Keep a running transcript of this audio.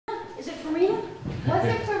Is it Farina? Was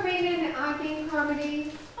it Farina in the Eye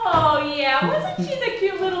comedies? Oh, yeah. Wasn't she the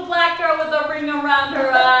cute little black girl with a ring around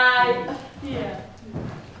her eye? Yeah.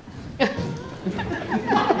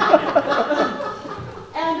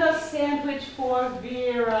 And a sandwich for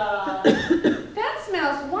Vera. That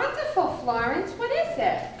smells wonderful, Florence. What is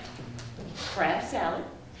it? Crab salad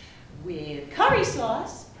with curry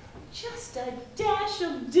sauce, just a dash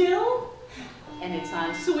of dill, and it's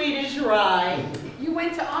on Swedish rye. You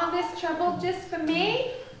went to all this trouble just for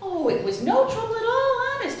me? Oh, it was no trouble at all,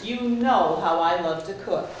 honest. You know how I love to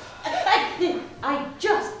cook. I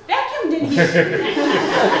just vacuumed in here.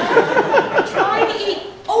 Try to eat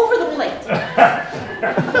over the plate.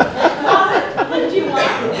 What do you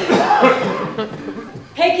want?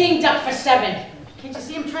 Peking duck for 7. Can't you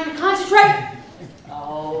see I'm trying to concentrate?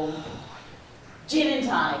 Oh, gin and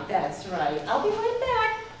tonic, that's right. I'll be right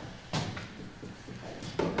back.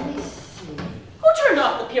 Let me see. Who turned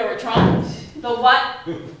off the Puritron? The what?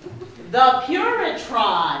 The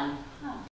Puritron.